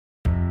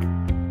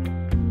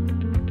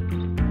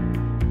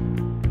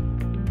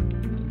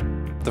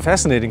The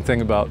fascinating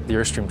thing about the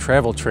Airstream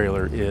travel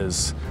trailer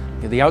is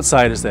the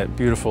outside is that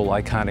beautiful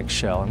iconic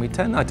shell, and we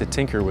tend not to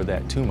tinker with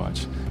that too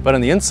much. But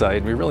on the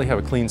inside, we really have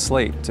a clean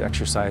slate to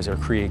exercise our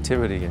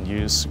creativity and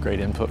use great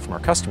input from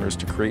our customers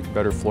to create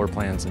better floor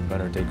plans and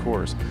better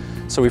decors.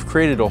 So we've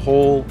created a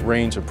whole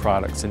range of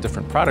products in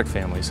different product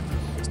families,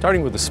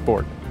 starting with the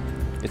Sport.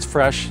 It's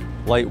fresh,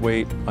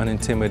 lightweight,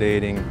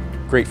 unintimidating,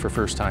 great for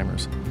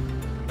first-timers.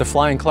 The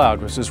Flying Cloud,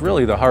 which is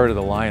really the heart of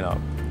the lineup.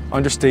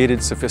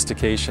 Understated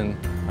sophistication,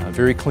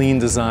 very clean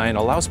design,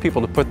 allows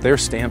people to put their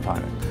stamp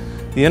on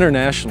it. The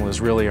International is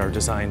really our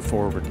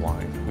design-forward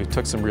line. We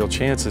took some real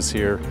chances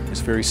here. It's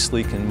very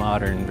sleek and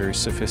modern, very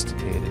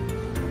sophisticated.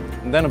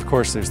 And then, of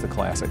course, there's the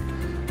Classic.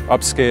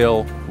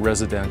 Upscale,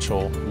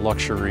 residential,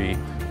 luxury,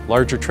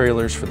 larger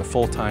trailers for the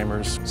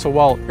full-timers. So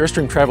while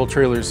Airstream travel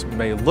trailers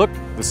may look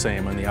the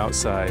same on the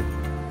outside,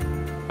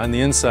 on the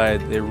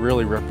inside, they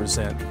really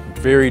represent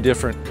very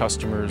different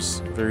customers,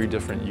 very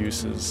different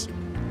uses,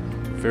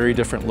 very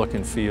different look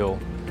and feel,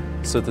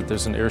 so that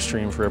there's an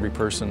Airstream for every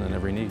person and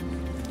every need.